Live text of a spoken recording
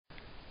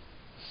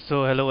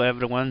So hello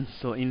everyone.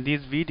 So in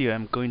this video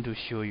I'm going to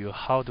show you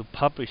how to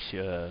publish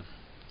a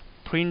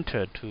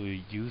printer to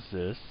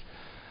users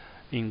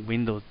in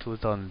Windows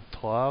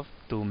 2012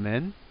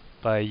 domain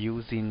by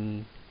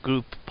using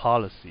group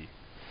policy.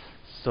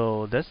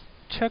 So let's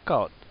check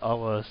out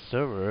our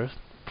server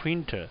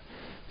printer.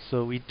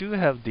 So we do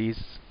have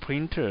this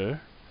printer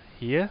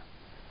here,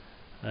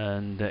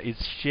 and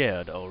it's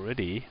shared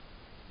already.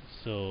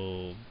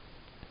 So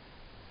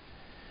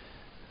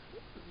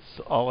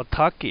our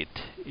target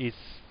is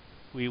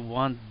we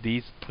want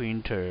this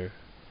printer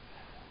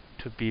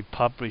to be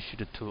published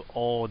to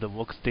all the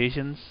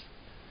workstations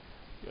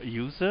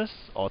users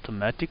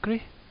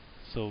automatically,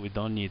 so we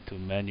don't need to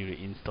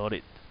manually install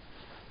it.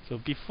 So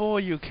before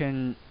you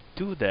can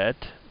do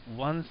that,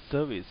 one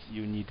service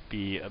you need to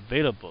be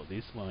available.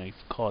 This one is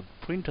called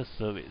printer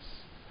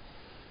service.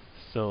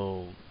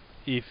 So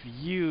if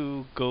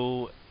you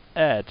go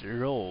add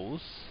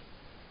rows,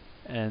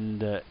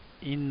 and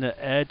in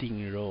the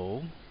adding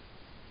row,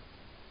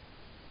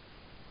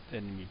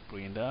 let me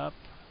bring it up.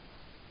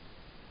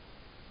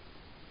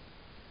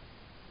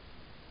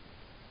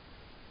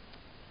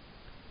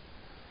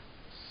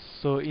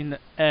 So in the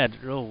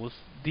add rows,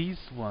 this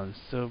one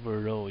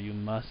server row you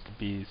must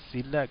be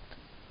selected.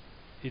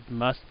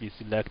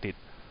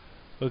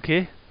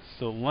 Okay,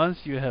 so once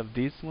you have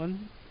this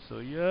one, so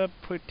you're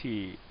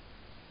pretty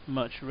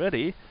much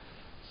ready.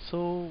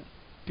 So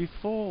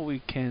before we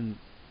can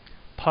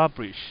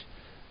publish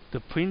the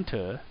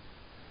printer,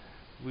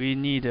 we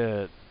need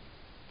a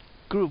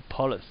group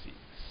policy.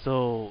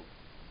 So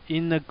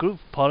in the group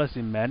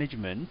policy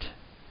management,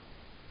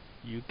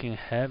 you can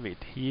have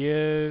it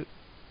here,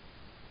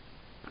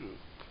 group.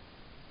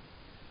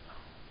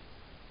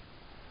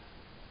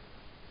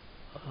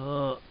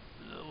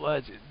 What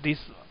is it? This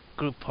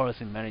group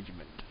policy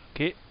management.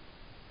 Okay.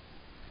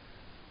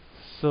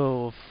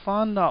 So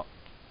find out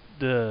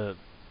the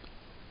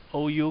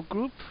OU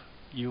group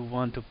you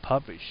want to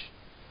publish.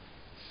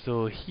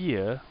 So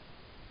here,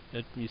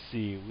 let me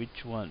see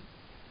which one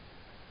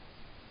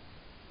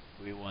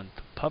we want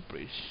to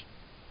publish.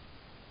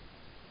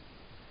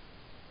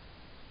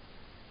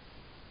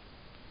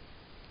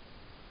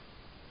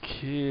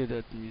 Okay,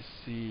 let me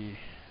see.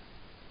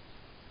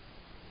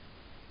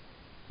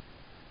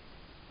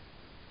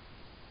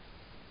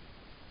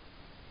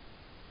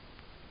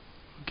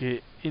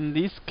 Okay, in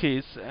this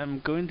case, I'm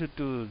going to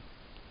do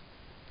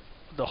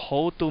the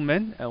whole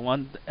domain. I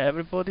want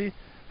everybody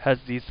has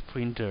this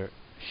printer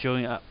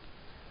showing up.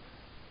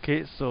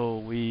 Okay, so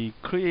we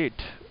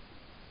create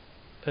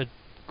a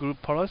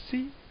group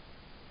policy.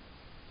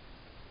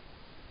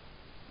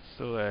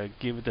 So I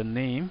give it a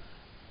name.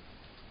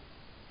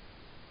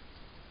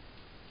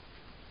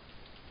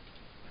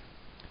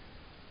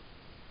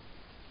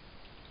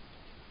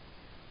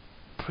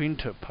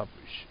 Printer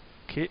publish.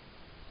 Okay.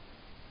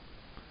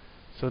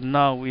 So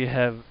now we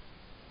have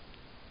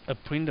a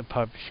printer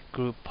publish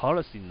group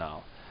policy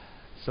now.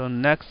 So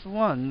next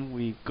one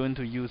we're going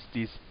to use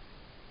this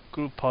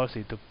group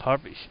policy to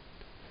publish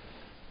it.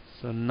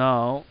 So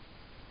now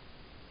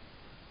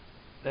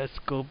let's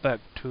go back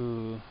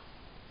to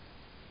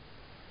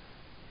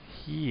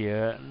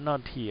here,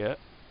 not here.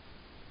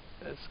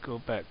 Let's go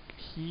back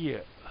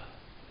here.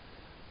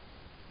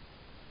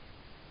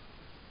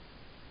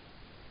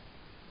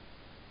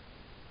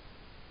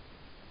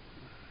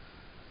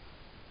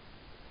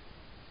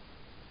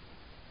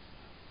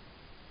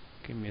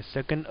 Give me a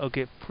second.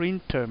 Okay,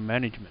 printer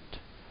management.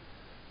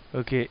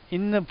 Okay,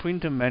 in the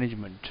printer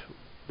management,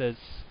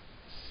 let's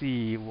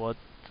see what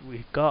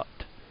we got.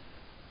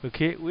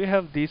 Okay, we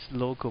have this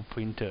local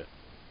printer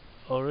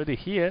already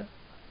here.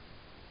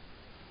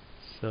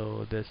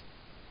 So let's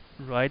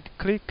right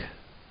click.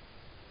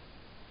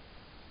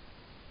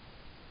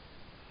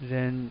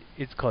 Then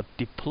it's called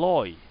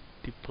deploy.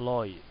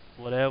 Deploy,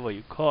 whatever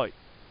you call it.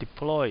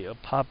 Deploy or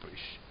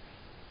publish.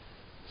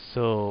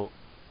 So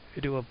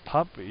it will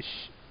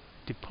publish,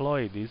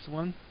 deploy this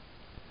one,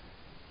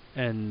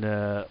 and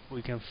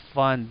we can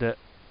find the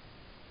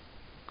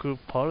group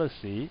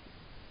policy.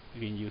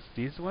 We can use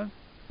this one.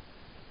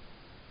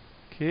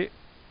 Okay,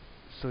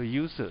 so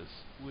users,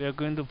 we are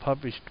going to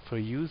publish per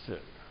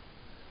user,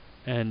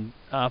 and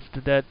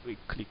after that we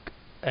click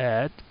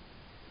add.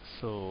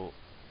 So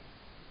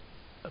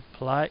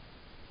apply,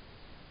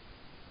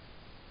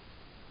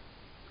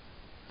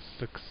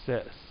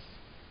 success,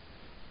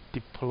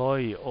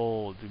 deploy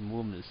all the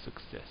movement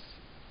success.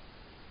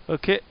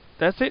 Okay,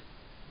 that's it.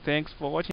 Thanks for watching.